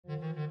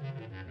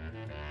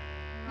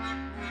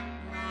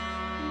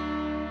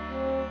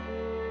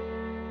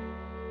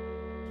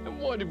And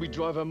why did we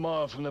drive a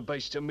mile from the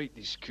base to meet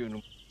this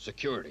Colonel?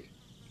 Security.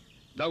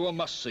 No one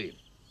must see him,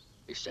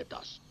 except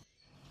us.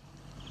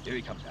 Here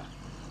he comes now.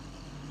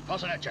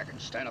 Fasten that jacket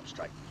and stand up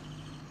straight.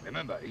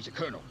 Remember, he's a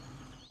colonel.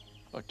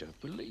 I don't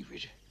believe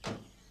it.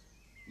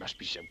 Must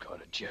be some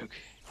kind of joke.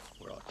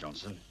 All right,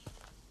 Johnson.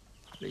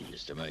 Leave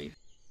this to me.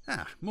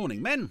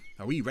 Morning, men.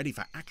 Are we ready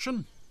for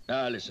action?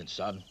 Now, listen,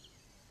 son.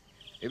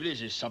 If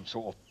this is some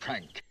sort of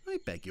prank... I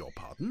beg your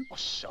pardon? Oh,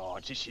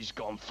 Sarge, this has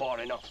gone far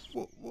enough.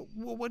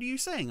 What are you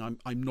saying?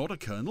 I'm not a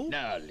colonel?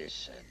 Now,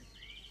 listen.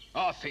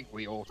 I think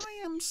we ought...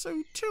 I am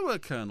so too a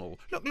colonel.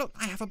 Look,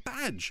 I have a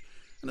badge.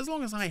 And as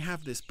long as I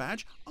have this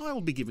badge,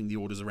 I'll be giving the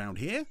orders around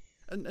here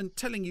and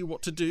telling you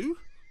what to do.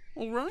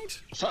 All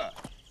right? Sir!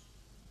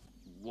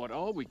 What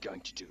are we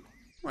going to do?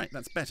 Right,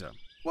 that's better.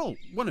 Well,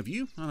 one of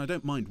you, and I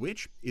don't mind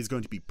which, is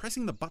going to be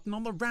pressing the button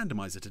on the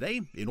randomizer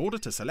today in order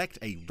to select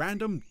a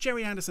random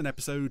Jerry Anderson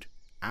episode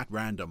at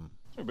random.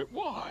 But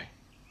why?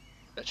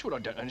 That's what I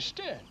don't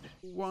understand.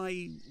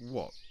 Why,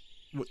 what?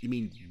 What, you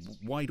mean,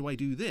 why do I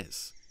do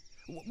this?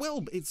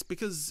 Well, it's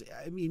because,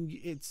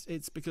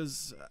 it's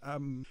because,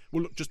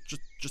 well, look,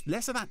 just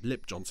less of that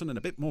lip, Johnson, and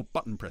a bit more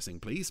button pressing,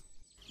 please.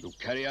 You'll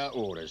carry out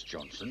orders,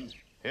 Johnson.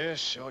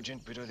 Yes,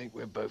 Sergeant, but I think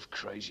we're both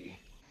crazy.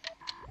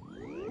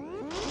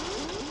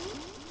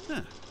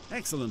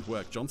 Excellent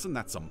work, Johnson.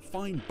 That's some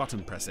fine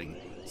button pressing.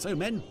 So,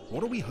 men,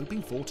 what are we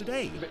hoping for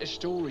today? A bit of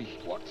story.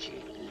 Watch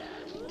it,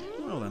 lad.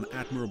 Well, an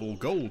admirable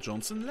goal,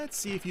 Johnson. Let's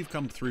see if you've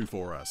come through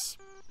for us.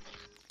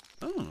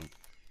 Oh,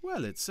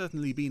 well, it's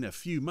certainly been a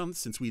few months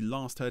since we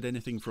last heard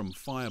anything from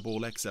Fireball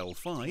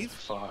XL5.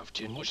 5,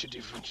 Tim, what's the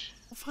difference?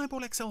 Well,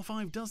 Fireball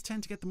XL5 does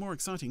tend to get the more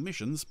exciting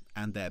missions,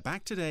 and they're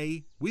back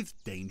today with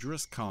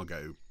dangerous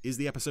cargo. Is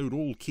the episode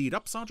all keyed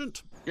up,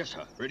 Sergeant? Yes,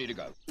 sir. Ready to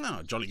go.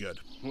 Ah, jolly good.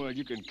 Well,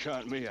 you can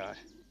count me out.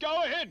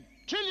 Go ahead,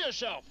 kill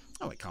yourself!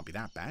 Oh, it can't be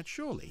that bad,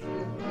 surely.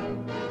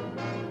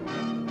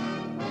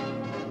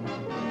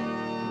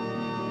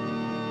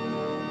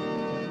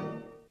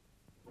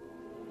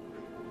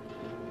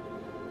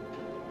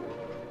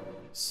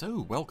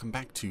 So, welcome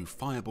back to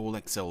Fireball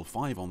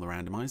XL5 on the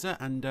randomizer,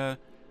 and I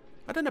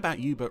don't know about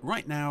you, but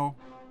right now,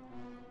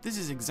 this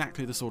is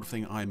exactly the sort of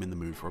thing I'm in the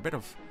mood for. A bit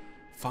of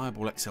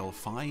Fireball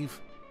XL5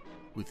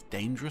 with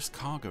dangerous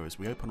cargo as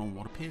we open on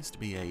what appears to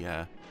be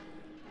an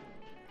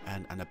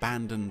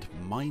abandoned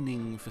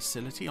mining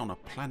facility on a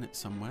planet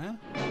somewhere.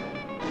 Oh,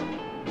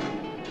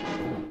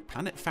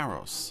 Planet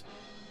Pharos.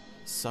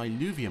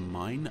 Siluvium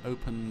mine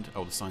opened...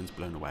 Oh, the sign's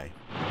blown away.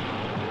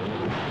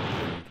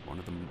 And one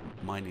of the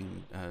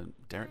mining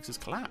derricks has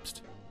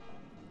collapsed.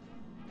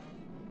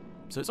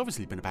 So it's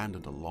obviously been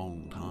abandoned a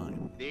long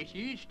time. This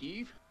is,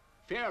 Steve.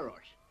 Pharos,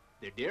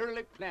 the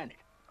derelict planet.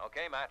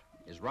 Okay, Matt.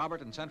 Is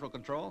Robert in central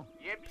control?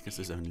 Yep. Because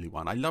there's only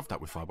one. I love that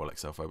with Fireball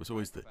XL5. It was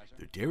always the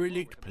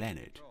derelict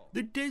planet,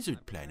 the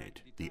desert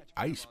planet, the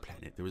ice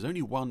planet. There was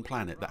only one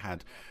planet that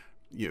had,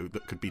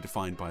 that could be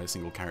defined by a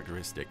single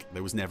characteristic.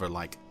 There was never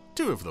like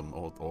two of them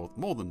or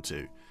more than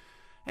two.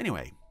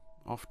 Anyway,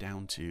 off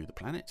down to the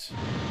planet.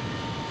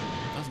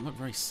 Doesn't look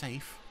very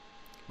safe,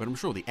 but I'm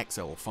sure the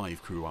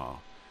XL5 crew are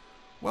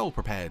well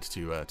prepared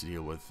to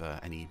deal with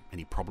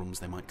any problems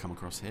they might come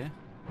across here.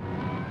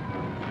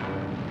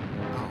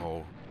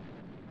 Oh,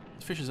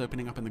 the fissures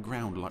opening up in the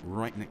ground, like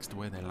right next to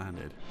where they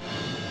landed.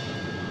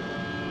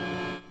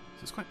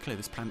 So it's quite clear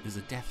this planet is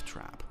a death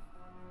trap,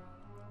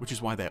 which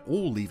is why they're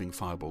all leaving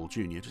Fireball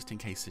Jr. just in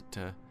case it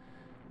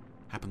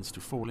happens to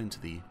fall into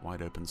the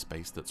wide open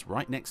space that's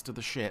right next to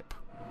the ship.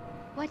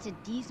 What a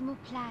dismal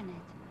planet.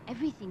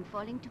 Everything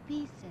falling to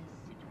pieces.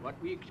 It's what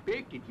we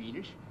expected,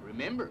 Venus.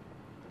 Remember,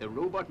 the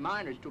robot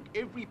miners took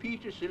every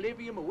piece of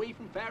Siluvium away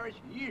from Pharos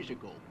years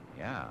ago.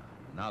 Yeah.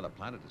 Now the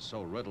planet is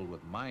so riddled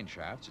with mine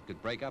shafts it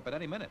could break up at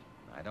any minute.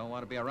 I don't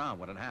want to be around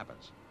when it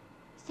happens.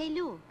 Say,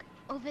 look,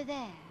 over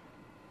there.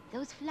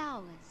 Those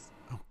flowers.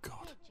 Oh,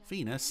 God.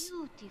 Venus.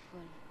 Beautiful.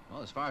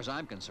 Well, as far as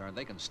I'm concerned,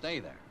 they can stay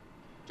there.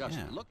 Just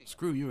Yeah, looking.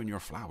 screw you and your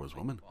flowers,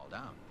 woman. Fall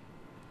down.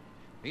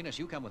 Venus,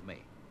 you come with me.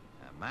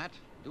 Matt,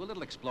 do a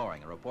little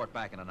exploring and report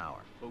back in an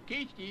hour.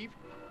 Okay, Steve.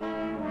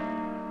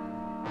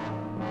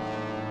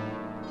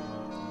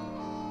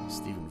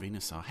 Steve and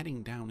Venus are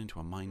heading down into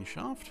a mine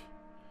shaft.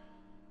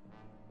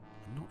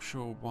 I'm not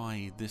sure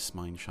why this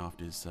mine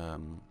shaft is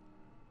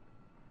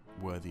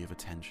worthy of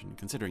attention,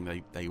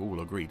 considering they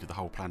all agreed the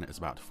whole planet is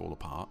about to fall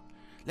apart.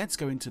 Let's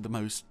go into the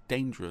most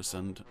dangerous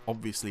and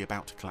obviously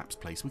about to collapse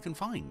place we can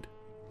find.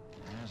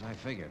 As I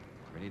figured,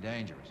 pretty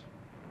dangerous.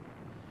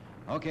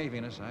 Okay,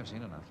 Venus, I've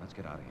seen enough. Let's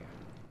get out of here.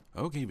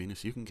 Okay,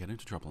 Venus, you can get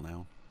into trouble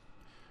now.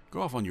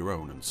 Go off on your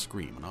own and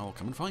scream, and I'll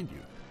come and find you.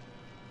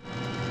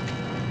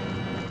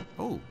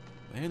 Oh,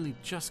 they only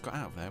just got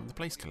out of there when the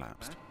place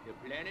collapsed. The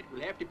planet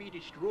will have to be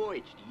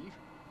destroyed, Steve,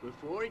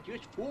 before it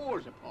just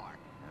falls apart.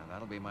 Now,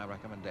 that'll be my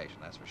recommendation,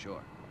 that's for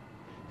sure.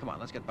 Come on,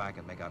 let's get back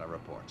and make out our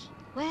reports.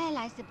 Well,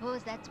 I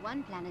suppose that's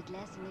one planet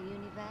less in the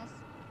universe.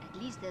 At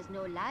least there's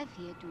no life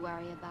here to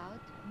worry about.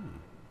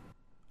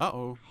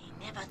 Uh-oh.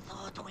 I never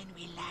thought when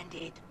we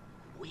landed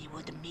we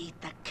would meet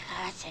the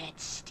cursed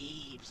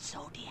Steve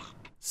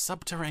Zodiac.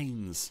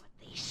 Subterrains.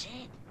 They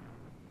said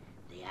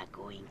they are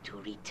going to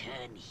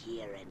return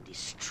here and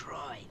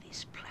destroy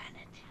this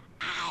planet.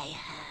 I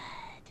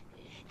heard.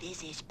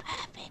 This is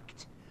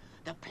perfect.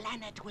 The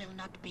planet will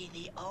not be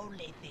the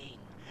only thing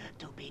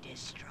to be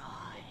destroyed.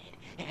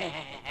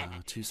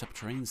 Two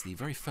Subterrains, the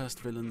very first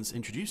villains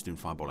introduced in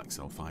Fireball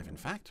XL5, in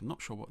fact. I'm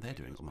not sure what they're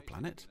doing on the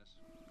planet.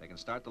 They can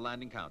start the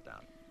landing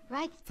countdown.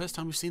 Right. First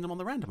time we've seen them on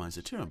the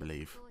randomizer too, I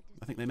believe.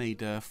 I think they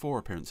made 4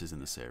 appearances in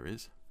the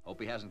series.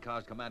 Hope he hasn't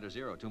caused Commander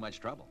Zero too much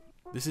trouble.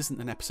 This isn't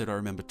an episode I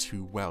remember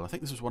too well. I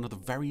think this was one of the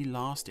very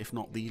last, if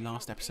not the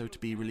last episode to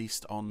be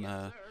released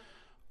on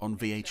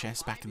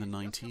VHS back in the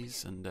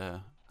 90s, and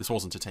this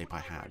wasn't a tape I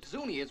had.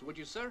 Zuni is, would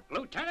you, sir?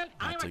 Lieutenant,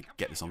 I had to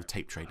get this on the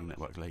tape trading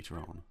network later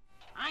on.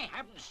 I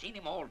haven't seen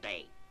him all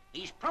day.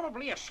 He's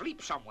probably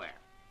asleep somewhere.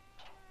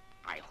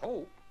 I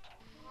hope.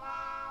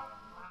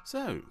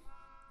 So,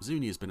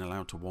 Zuni has been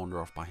allowed to wander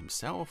off by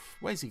himself.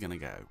 Where's he going to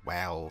go?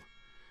 Well,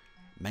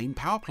 main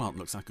power plant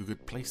looks like a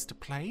good place to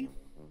play.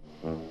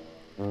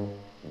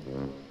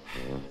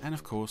 And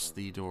of course,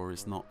 the door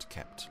is not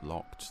kept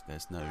locked.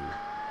 There's no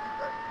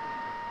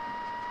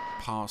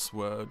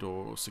password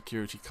or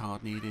security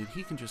card needed.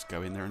 He can just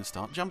go in there and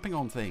start jumping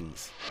on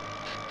things.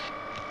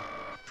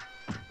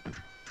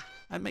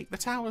 And make the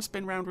tower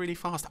spin round really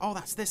fast. Oh,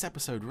 that's this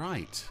episode,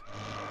 right.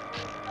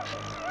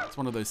 It's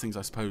one of those things,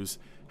 I suppose,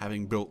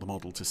 having built the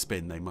model to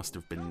spin, they must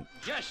have been...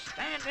 Just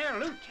stand there,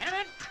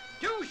 Lieutenant!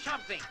 Do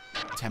something!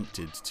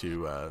 ...tempted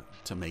to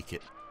make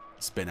it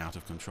spin out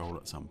of control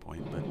at some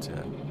point, but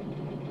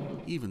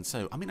even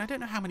so, I mean, I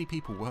don't know how many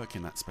people work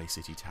in that Space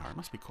City tower. It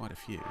must be quite a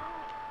few.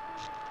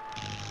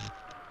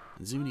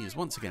 And Zuni has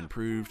once again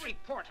proved...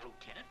 Report,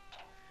 Lieutenant.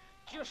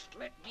 Just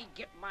let me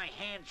get my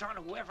hands on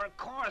whoever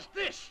caused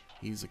this.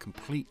 He's a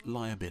complete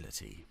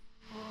liability.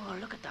 Oh,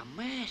 look at the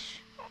mess.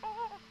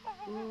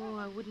 Oh,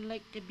 I wouldn't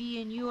like to be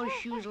in your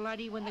shoes,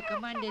 laddie, when the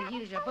commander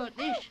hears about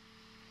this.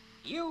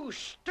 You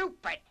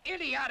stupid,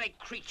 idiotic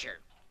creature.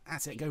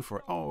 That's it, go for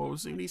it. Oh,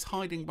 Zuni's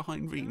hiding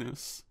behind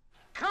Venus.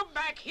 Come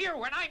back here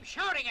when I'm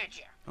shouting at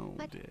you. Oh,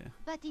 dear.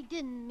 But he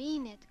didn't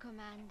mean it,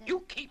 Commander.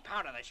 You keep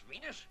out of this,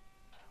 Venus.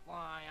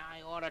 Why,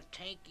 I ought to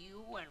take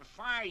you and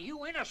fire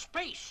you into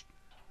space.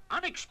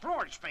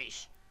 Unexplored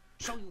space.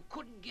 So you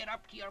couldn't get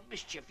up to your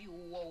mischief, you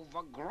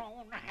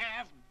overgrown,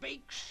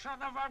 half-baked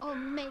son of a... Oh,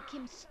 make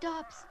him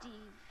stop, Steve.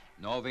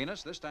 No,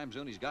 Venus, this time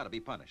Zuni's got to be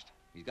punished.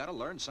 He's got to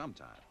learn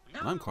sometime. No,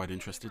 And I'm quite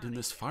interested in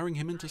this firing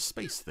him into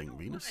space thing, I don't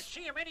want Venus. to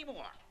see him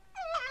anymore.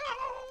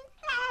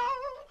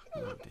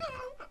 Oh, dear.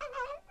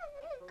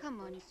 Come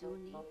on,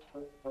 Zuni.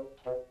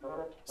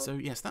 So,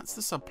 yes, that's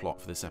the subplot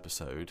for this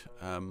episode.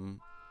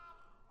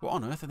 What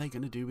on earth are they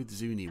going to do with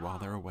Zuni while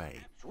they're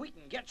away? So we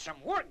can get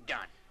some work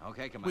done.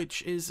 Okay, come on.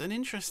 Which is an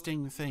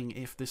interesting thing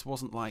if this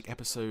wasn't like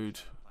episode...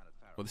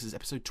 Well, this is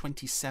episode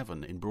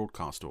 27 in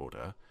broadcast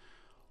order.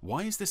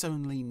 Why is this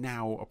only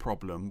now a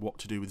problem, what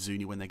to do with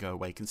Zuni when they go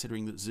away,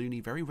 considering that Zuni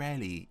very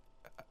rarely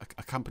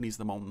accompanies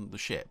them on the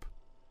ship?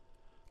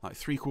 Like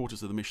 3/4 of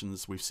the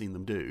missions we've seen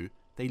them do,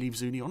 they leave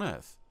Zuni on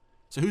Earth.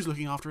 So who's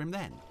looking after him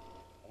then?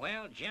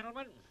 Well,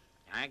 gentlemen,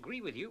 I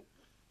agree with you.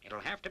 It'll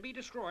have to be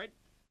destroyed.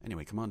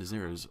 Anyway, Commander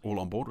Zero's all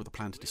on board with a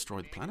plan to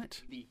destroy the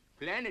planet. The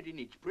planet in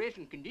its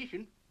present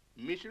condition,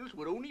 missiles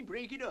would only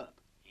break it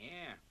up.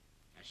 Yeah,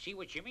 I see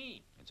what you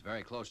mean. It's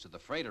very close to the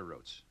freighter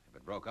routes. If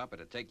it broke up,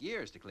 it'd take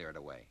years to clear it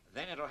away.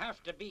 Then it'll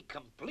have to be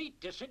complete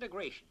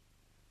disintegration.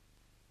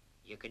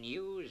 You can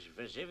use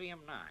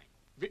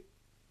Visivium-9.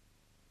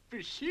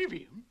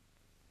 Visivium?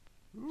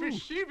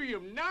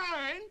 Visivium-9?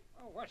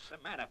 Oh, what's the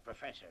matter,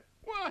 Professor?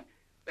 What?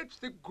 That's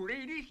the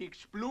greatest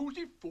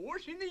explosive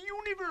force in the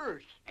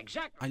universe.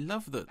 Exactly. I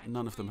love that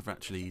none of them have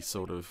actually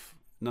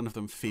none of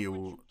them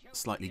feel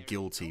slightly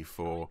guilty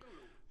for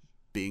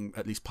being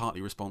at least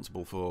partly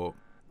responsible for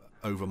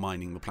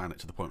overmining the planet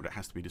to the point where it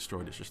has to be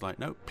destroyed. It's just like,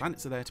 no,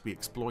 planets are there to be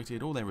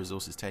exploited, all their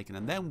resources taken,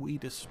 and then we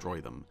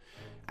destroy them,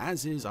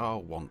 as is our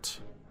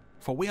wont.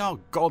 For we are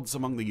gods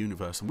among the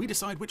universe, and we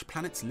decide which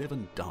planets live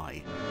and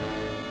die.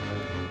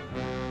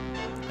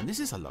 And this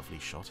is a lovely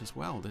shot as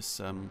well,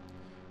 this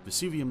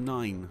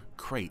Vesuvium-9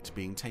 crate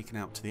being taken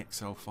out to the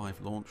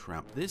XL5 launch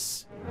ramp.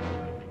 This...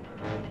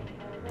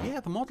 Yeah,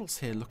 the models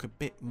here look a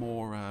bit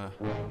more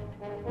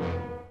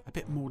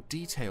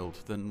detailed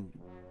than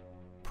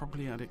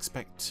probably I'd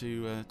expect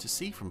to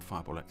see from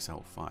Fireball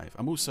XL5.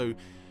 I'm also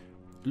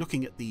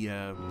looking at the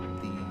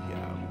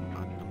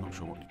I'm not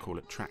sure what you call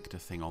it, tractor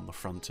thing on the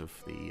front of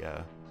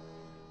the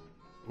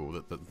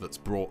that's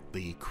brought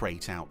the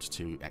crate out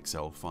to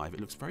XL5. It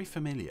looks very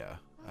familiar.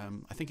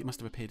 I think it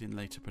must have appeared in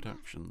later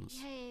productions.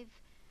 Behave.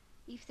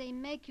 If they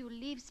make you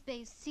leave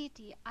Space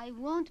City, I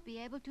won't be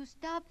able to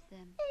stop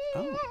them.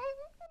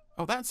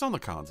 Oh, that's on the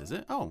cards, is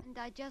it? Oh. And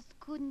I just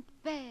couldn't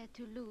bear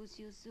to lose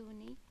you,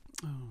 Zuni.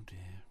 Oh,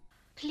 dear.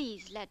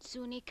 Please let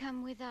Zuni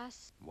come with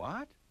us.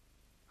 What?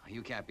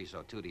 You can't be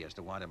so tooty as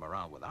to want him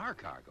around with our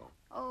cargo.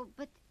 Oh,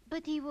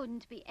 but he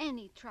wouldn't be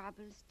any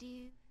trouble,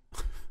 Steve.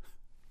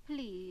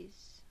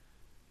 Please.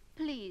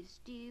 Please,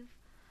 Steve.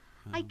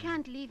 I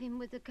can't leave him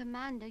with the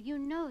commander, you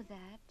know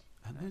that.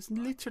 And there's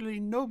literally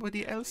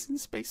nobody else in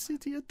Space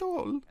City at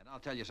all. And I'll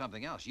tell you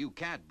something else. You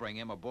can't bring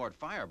him aboard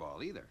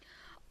Fireball either.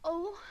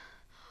 Oh,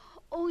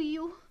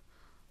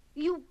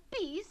 you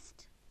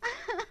beast!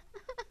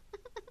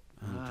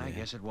 I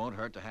guess it won't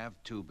hurt to have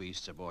two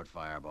beasts aboard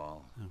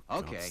Fireball. Oh,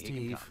 okay, God, he can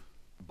Steve. come.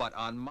 But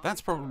on my...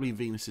 That's probably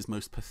Venus's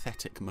most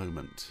pathetic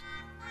moment.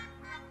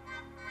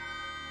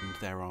 And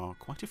there are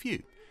quite a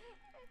few.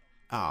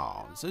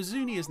 Ah, so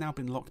Zuni has now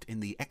been locked in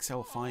the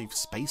XL5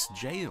 space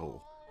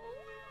jail.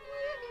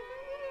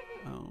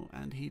 Oh,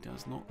 and he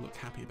does not look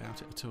happy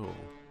about it at all.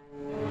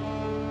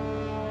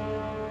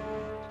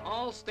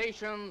 All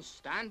stations,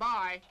 stand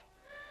by.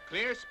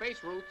 Clear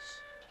space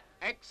routes.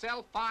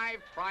 XL5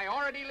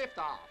 priority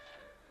liftoff.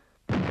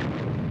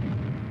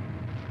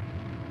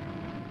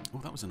 Oh,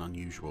 that was an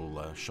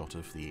unusual shot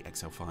of the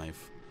XL5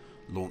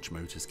 launch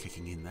motors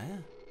kicking in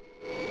there.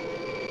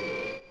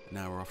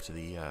 Now we're off to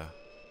the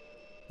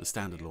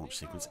standard launch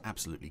sequence.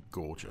 Absolutely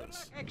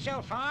gorgeous.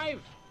 XL5,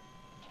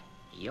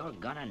 you're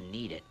gonna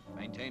need it.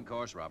 Maintain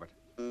course, Robert.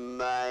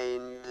 Can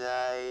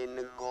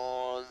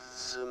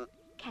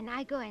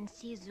I go and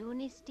see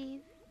Zuni,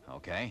 Steve?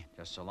 Okay,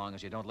 just so long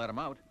as you don't let him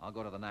out. I'll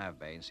go to the nav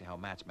bay and see how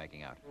Matt's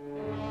making out.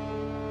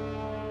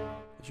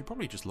 They should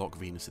probably just lock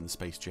Venus in the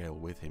space jail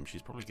with him.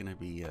 She's probably going to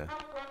be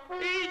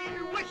Hey,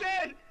 what's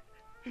that?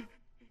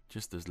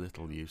 just as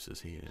little use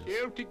as he is.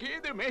 Get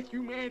together,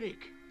 Matthew Matic.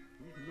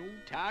 No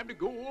time to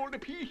go all to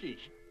pieces.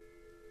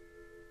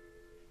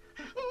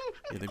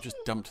 Yeah, they've just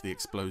dumped the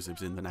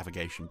explosives in the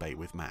navigation bay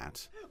with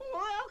Matt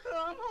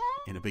Welcome.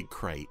 in a big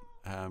crate.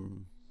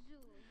 And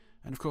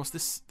of course,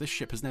 this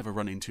ship has never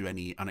run into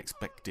any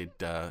unexpected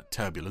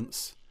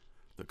turbulence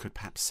that could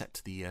perhaps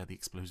set the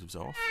explosives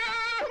off.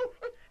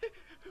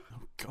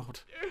 Oh God!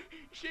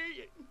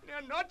 Say, now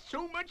not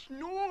so much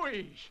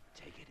noise.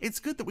 Take it. It's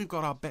good that we've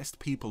got our best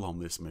people on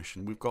this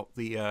mission. We've got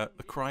the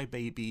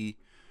crybaby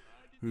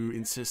who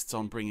insists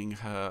on bringing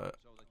her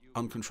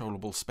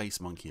uncontrollable space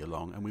monkey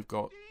along, and we've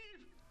got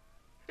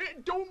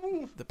Don't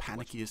move. the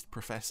panickiest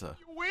professor.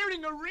 You're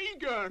wearing a ray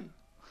gun.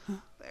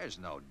 There's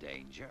no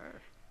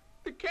danger.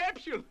 The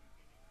capsule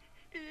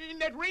in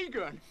that ray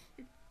gun,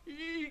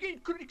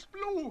 it could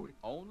explode.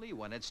 Only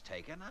when it's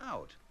taken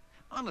out.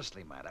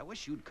 Honestly, Matt, I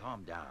wish you'd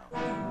calm down.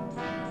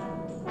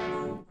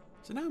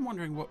 So now I'm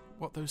wondering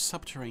what those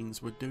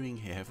subterranes were doing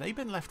here. Have they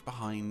been left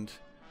behind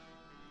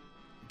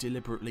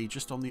deliberately,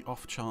 just on the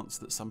off chance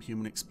that some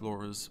human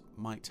explorers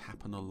might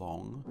happen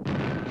along?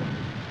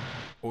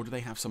 Or do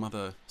they have some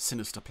other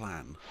sinister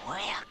plan?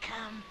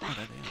 Welcome Oh, back,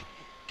 there they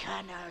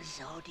are. Colonel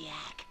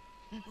Zodiac.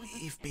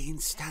 We've been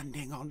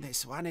standing on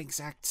this one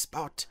exact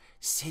spot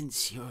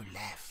since you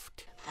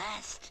left.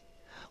 First,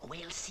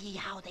 we'll see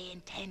how they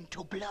intend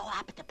to blow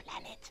up the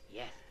planet.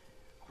 Yes.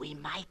 We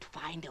might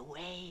find a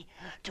way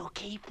to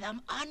keep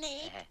them on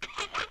it.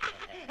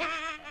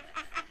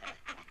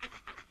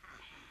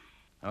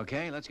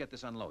 Okay, let's get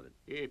this unloaded.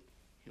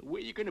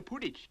 Where you gonna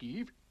put it,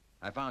 Steve?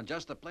 I found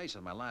just the place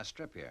on my last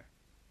trip here.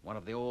 One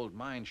of the old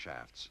mine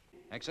shafts.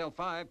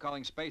 XL5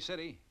 calling Space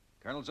City.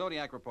 Colonel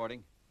Zodiac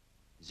reporting.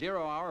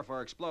 0 hour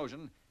for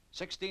explosion,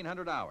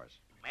 1600 hours.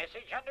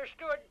 Message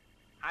understood.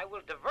 I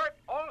will divert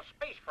all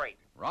space freight.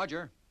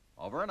 Roger.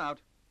 Over and out.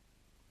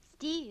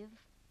 Steve,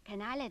 can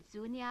I let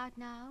Zuni out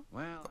now?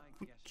 Well,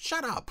 I guess...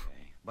 Shut up!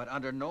 Okay. But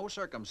under no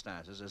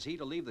circumstances is he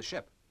to leave the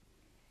ship.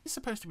 She's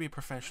supposed to be a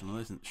professional,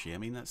 isn't she? I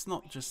mean, that's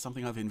not just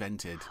something I've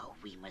invented. Oh,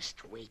 we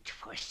must wait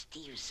for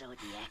Steve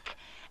Zodiac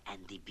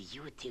and the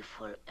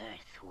beautiful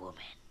Earth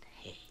woman.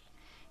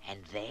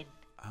 And then...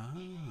 Ah,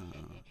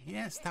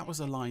 yes, that was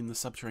a line the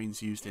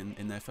Subterranes used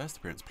in their first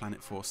appearance,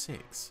 Planet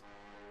 4-6.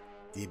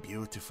 The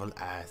beautiful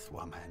Earth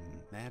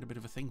woman. They had a bit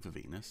of a thing for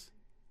Venus.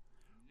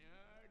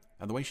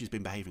 And the way she's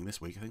been behaving this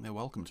week, I think they're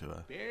welcome to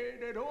her.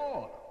 Bad at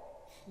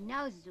all.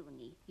 Now,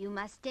 Zuni, you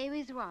must stay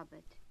with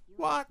Robert.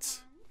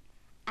 What?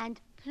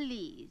 And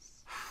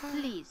please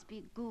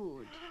be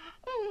good.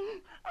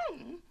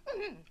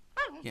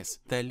 Yes,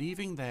 they're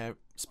leaving their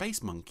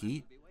space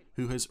monkey,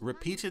 who has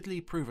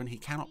repeatedly proven he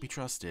cannot be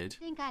trusted.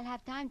 Think I'll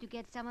have time to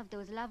get some of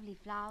those lovely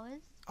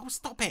flowers? Oh,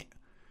 stop it!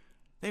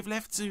 They've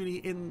left Zuni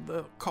in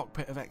the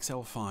cockpit of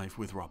XL5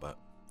 with Robert.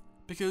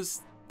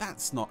 Because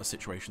that's not a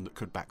situation that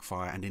could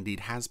backfire, and indeed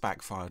has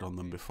backfired on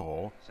them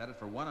before. Set it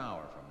for 1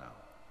 hour from now.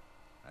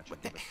 That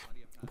should give us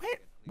plenty of time.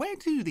 Where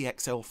do the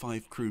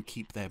XL5 crew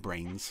keep their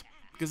brains?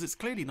 Because it's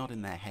clearly not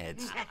in their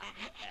heads.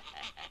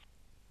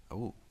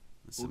 Oh,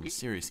 there's some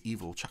serious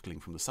evil chuckling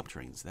from the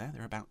Subterranes there.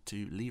 They're about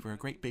to lever a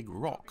great big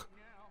rock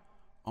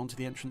onto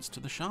the entrance to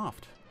the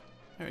shaft.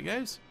 There it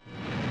goes.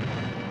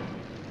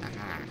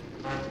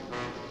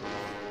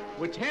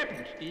 What's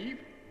happened, Steve?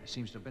 There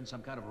seems to have been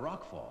some kind of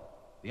rockfall.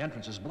 The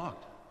entrance is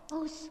blocked.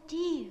 Oh,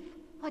 Steve,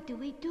 what do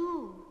we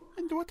do?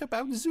 And what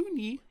about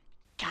Zuni?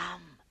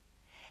 Come,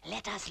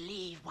 let us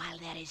leave while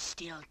there is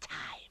still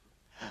time.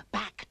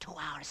 Back to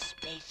our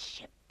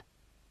spaceship.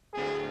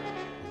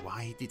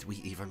 Why did we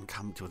even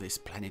come to this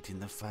planet in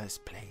the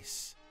first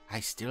place? I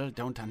still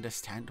don't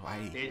understand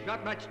why. There's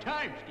not much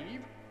time,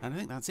 Steve. And I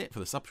think that's it for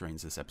the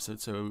Subterrains this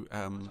episode. So,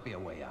 Must be a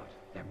way out.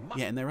 There must.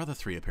 yeah, in their other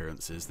 3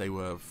 appearances, they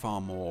were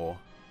far more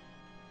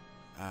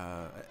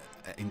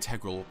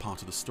integral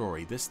part of the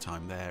story. This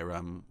time, they're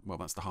well,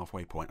 that's the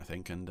halfway point, I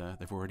think, and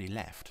they've already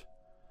left.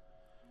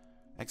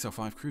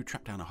 XL5 crew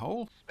trapped down a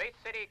hole. Space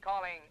City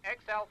calling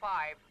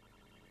XL5.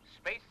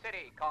 Space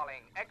City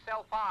calling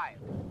XL5.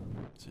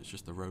 So it's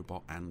just the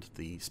robot and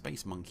the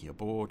space monkey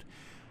aboard,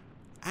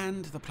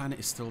 and the planet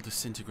is still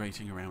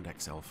disintegrating around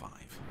XL5.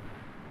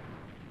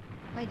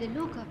 By the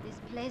look of this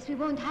place, we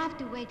won't have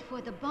to wait for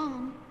the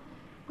bomb.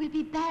 We'll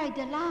be buried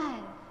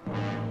alive.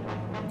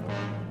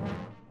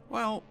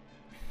 Well,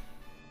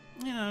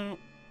 you know,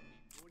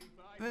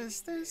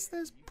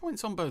 there's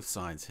points on both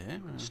sides here.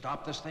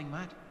 Stop this thing,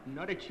 Matt?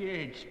 Not a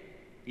chance.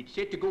 It's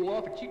set to go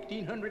off at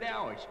 1600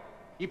 hours.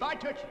 If I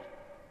touch it,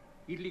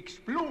 it'll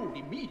explode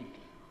immediately.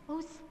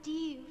 Oh,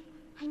 Steve,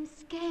 I'm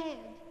scared.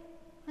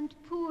 And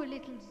poor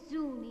little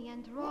Zuni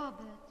and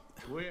Robert.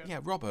 Well, Yeah,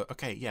 Robert,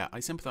 okay, yeah,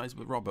 I sympathise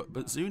with Robert,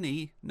 but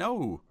Zuni,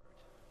 no.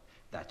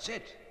 That's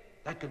it.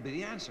 That could be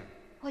the answer.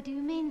 What do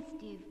you mean,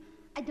 Steve?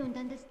 I don't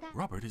understand.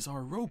 Robert is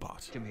our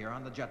robot. Jim here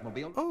on the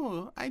jetmobile.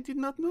 Oh, I did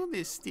not know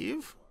this,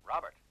 Steve.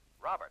 Robert,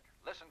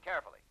 listen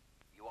carefully.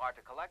 You are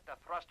to collect a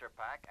thruster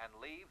pack and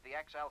leave the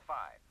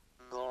XL5.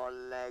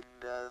 Collect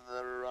the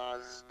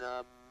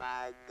thruster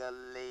pack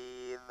and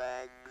leave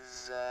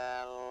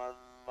XL5.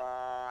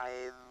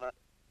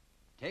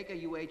 Take a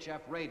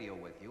UHF radio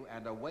with you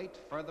and await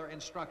further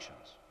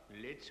instructions.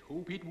 let's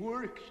hope it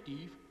works,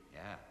 Steve.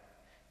 Yeah.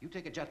 You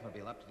take a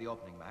jetmobile up to the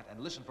opening mat and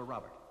listen for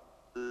Robert.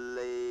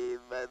 Leave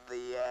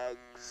the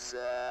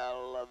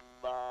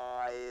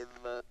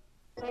XL5.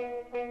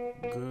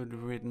 Good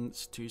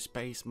riddance to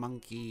Space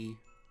Monkey.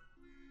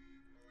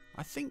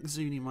 I think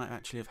Zuni might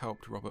actually have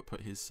helped Robert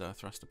put his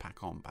thruster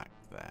pack on back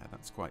there.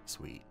 That's quite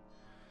sweet.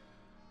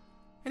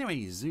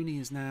 Anyway, Zuni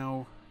is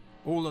now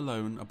all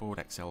alone aboard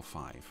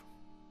XL5.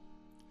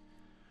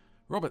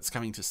 Robert's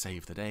coming to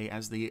save the day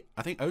as the,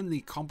 I think,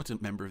 only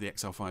competent member of the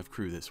XL5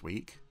 crew this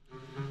week.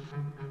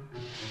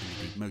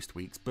 Indeed, most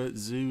weeks, but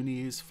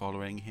Zuni is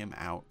following him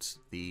out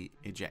the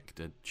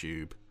ejector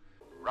tube.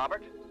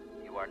 Robert,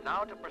 you are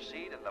now to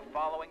proceed in the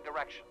following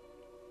direction.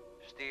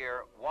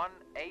 Steer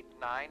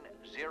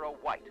 1890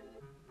 white.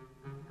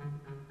 I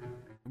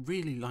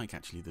really like,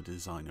 actually, the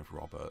design of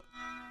Robert.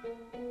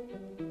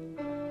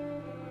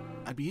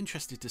 I'd be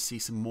interested to see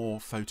some more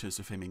photos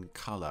of him in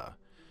colour,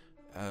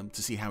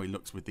 to see how he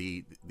looks with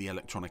the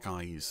electronic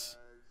eyes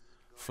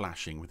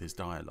flashing with his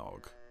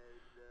dialogue.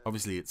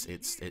 Obviously,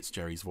 it's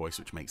Jerry's voice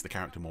which makes the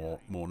character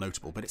more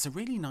notable, but it's a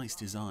really nice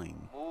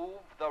design. Move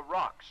the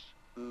rocks.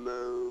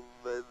 Move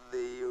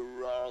the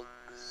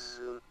rocks.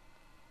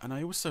 And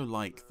I also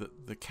like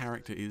that the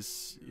character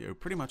is, you know,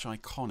 pretty much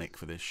iconic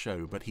for this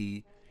show, but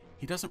he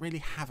doesn't really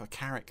have a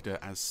character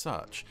as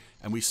such.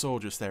 And we saw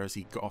just there as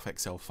he got off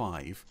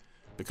XL5,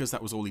 because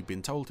that was all he'd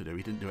been told to do,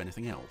 he didn't do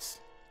anything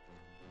else.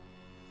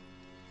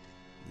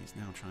 He's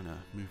now trying to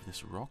move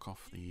this rock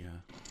off the...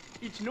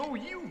 It's no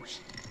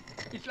use.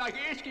 It's like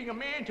asking a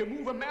man to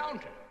move a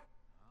mountain.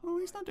 Oh,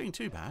 he's not doing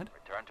too bad.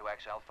 Return to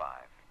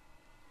XL5.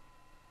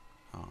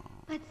 Oh.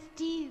 But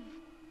Steve,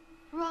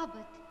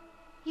 Robert,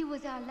 he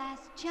was our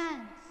last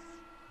chance.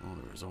 Well,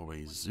 there is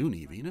always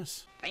Zuni,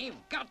 Venus. They've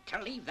got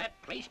to leave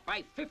that place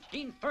by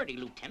 15:30,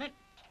 Lieutenant.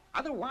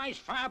 Otherwise,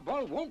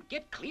 Fireball won't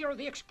get clear of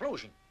the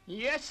explosion.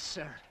 Yes,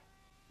 sir.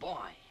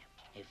 Boy,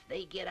 if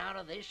they get out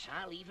of this,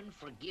 I'll even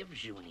forgive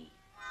Zuni.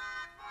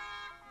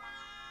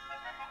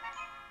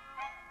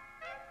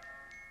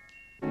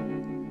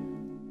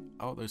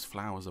 Oh, those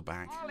flowers are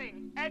back.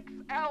 Calling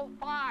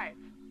XL5.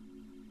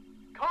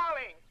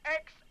 Calling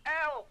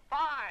XL5.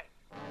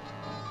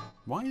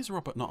 Why is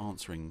Robert not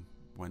answering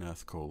when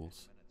Earth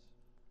calls?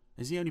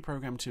 Is he only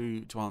programmed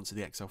to answer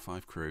the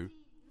XL5 crew?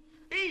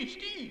 Hey,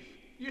 Steve,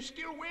 you're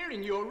still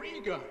wearing your ray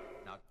gun.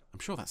 I'm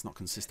sure that's not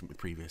consistent with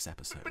previous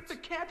episodes. But the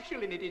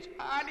capsule in it is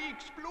highly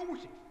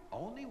explosive.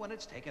 Only when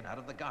it's taken out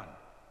of the gun.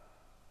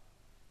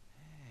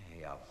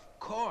 Hey, of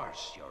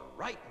course, you're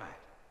right, Matt.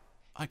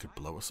 I could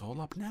blow us all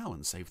up now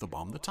and save the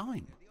bomb the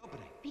time. The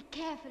opening. Be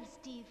careful,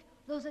 Steve.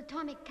 Those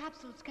atomic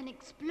capsules can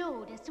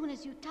explode as soon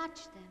as you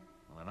touch them.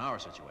 Well, in our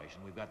situation,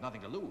 we've got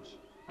nothing to lose.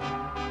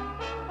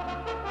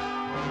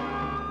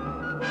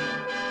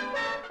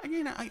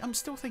 Again, I'm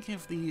still thinking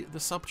of the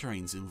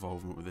Subterrain's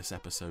involvement with this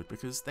episode,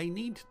 because they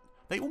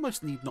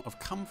almost need not have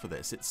come for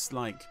this. It's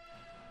like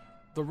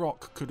the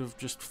rock could have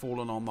just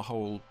fallen on the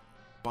hole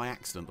by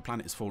accident. The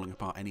planet is falling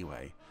apart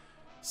anyway.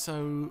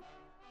 So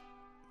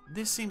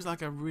this seems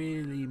like a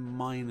really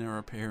minor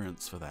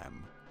appearance for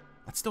them.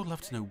 I'd still love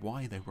to know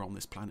why they were on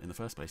this planet in the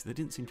first place. They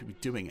didn't seem to be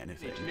doing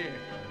anything.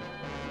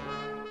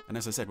 And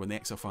as I said, when the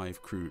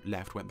XL5 crew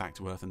left, went back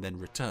to Earth and then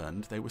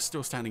returned, they were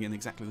still standing in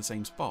exactly the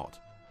same spot.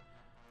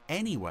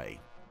 Anyway,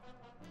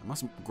 I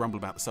mustn't grumble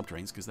about the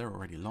Subterrains because they're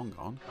already long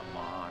gone. Come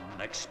on,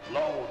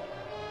 explode.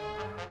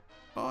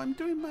 Oh, I'm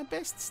doing my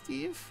best,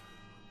 Steve.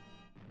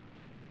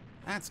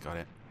 That's got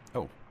it.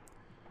 Oh,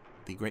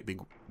 the great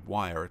big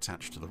wire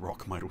attached to the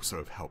rock might also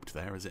have helped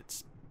there, as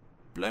it's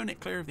blown it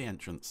clear of the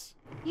entrance.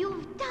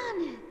 You've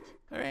done it!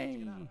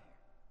 Hooray!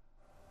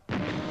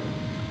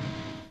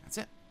 That's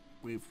it.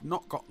 We've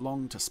not got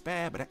long to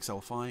spare, but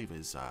XL5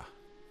 is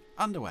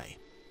underway.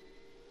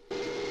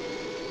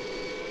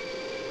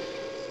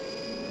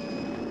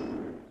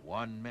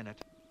 1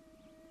 minute.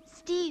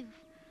 Steve,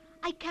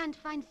 I can't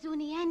find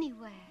Zuni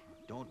anywhere.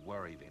 Don't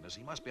worry, Venus.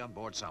 He must be on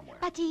board somewhere.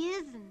 But he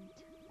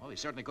isn't. Well, he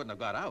certainly couldn't have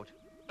got out.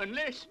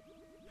 Unless...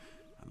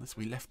 Unless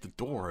we left the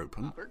door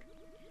open.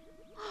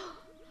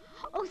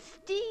 Oh,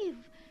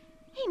 Steve,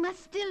 he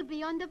must still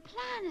be on the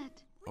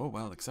planet. Oh,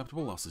 well,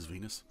 acceptable losses,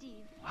 Venus.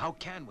 Steve. How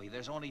can we?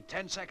 There's only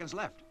 10 seconds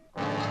left.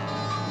 The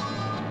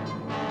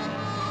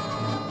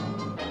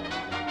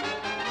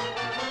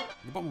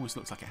bomb almost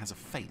looks like it has a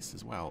face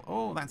as well.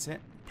 Oh, that's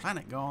it.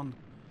 Planet gone.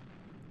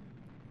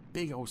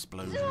 Big old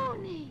explosion.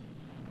 Zuni!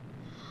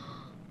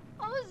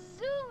 Oh,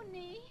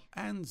 Zuni!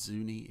 And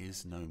Zuni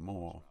is no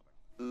more.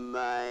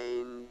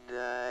 Mein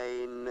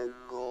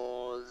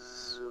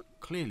goes.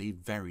 Clearly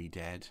very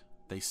dead.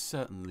 They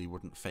certainly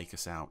wouldn't fake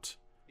us out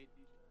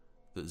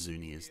that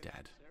Zuni is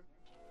dead.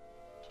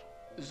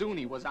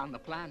 Zuni was on the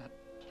planet.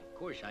 Of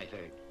course I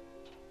heard.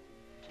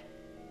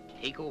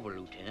 Take over,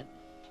 Lieutenant.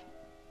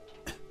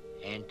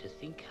 And to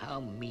think how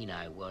mean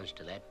I was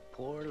to that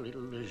poor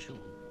little Zuni.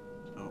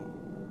 Oh,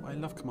 I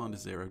love Commander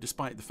Zero,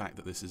 despite the fact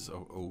that this is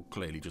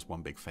clearly just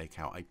one big fake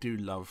out. I do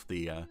love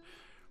the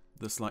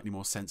slightly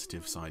more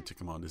sensitive side to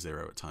Commander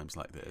Zero at times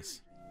like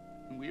this.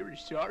 We're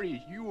as sorry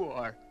as you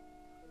are.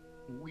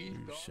 We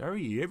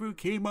Sorry you ever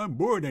came on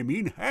board, I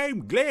mean.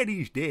 I'm glad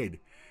he's dead.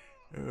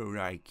 All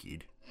right,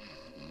 kid.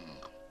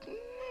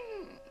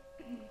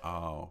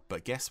 Oh,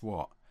 but guess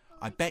what?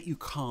 I bet you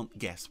can't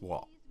guess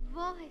what. His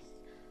voice.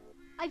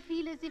 I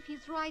feel as if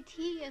he's right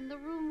here in the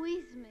room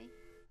with me.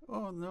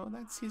 Oh no,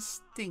 that's his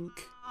stink.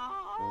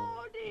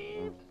 Oh,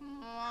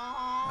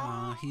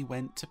 He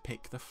went to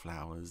pick the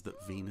flowers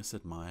that Venus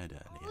admired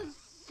earlier. Oh,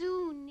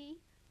 Zuni,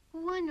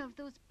 one of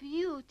those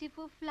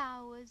beautiful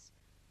flowers.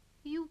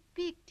 You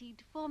picked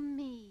it for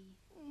me.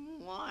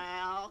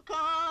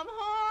 Welcome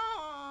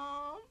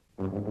home.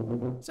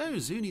 So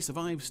Zuni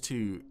survives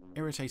to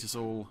irritate us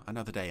all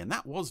another day, and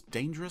that was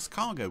Dangerous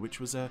Cargo, which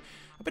was a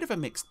bit of a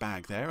mixed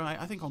bag there.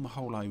 I think on the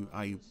whole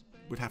I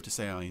would have to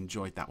say I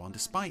enjoyed that one,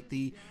 despite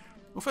the...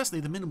 Well, firstly,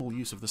 the minimal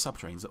use of the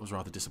subterranes. That was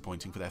rather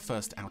disappointing for their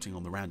first outing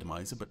on the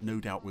randomizer, but no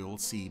doubt we'll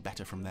see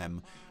better from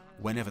them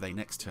whenever they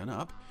next turn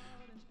up.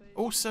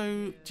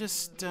 Also,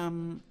 just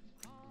an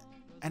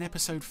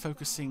episode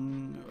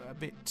focusing a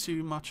bit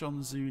too much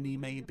on Zuni,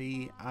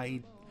 maybe.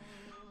 I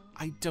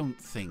don't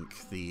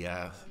think the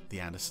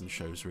Anderson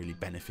shows really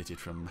benefited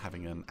from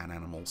having an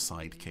animal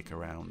sidekick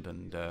around,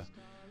 and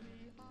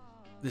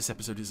this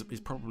episode is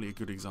probably a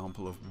good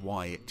example of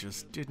why it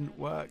just didn't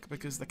work,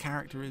 because the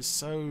character is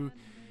so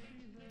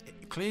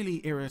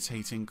clearly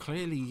irritating,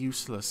 clearly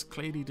useless,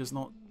 clearly does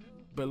not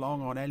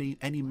belong on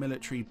any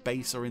military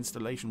base or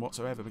installation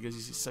whatsoever, because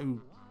he's so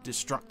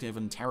destructive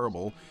and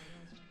terrible.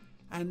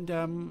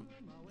 And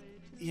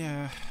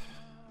yeah,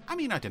 I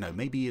mean, I don't know,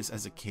 maybe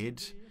as a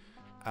kid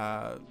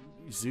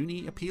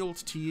Zuni appealed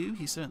to you.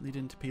 He certainly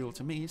didn't appeal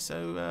to me,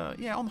 so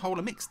yeah, on the whole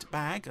a mixed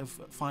bag of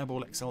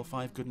Fireball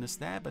XL5 goodness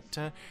there,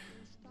 but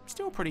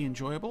still pretty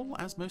enjoyable,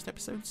 as most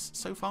episodes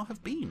so far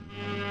have been.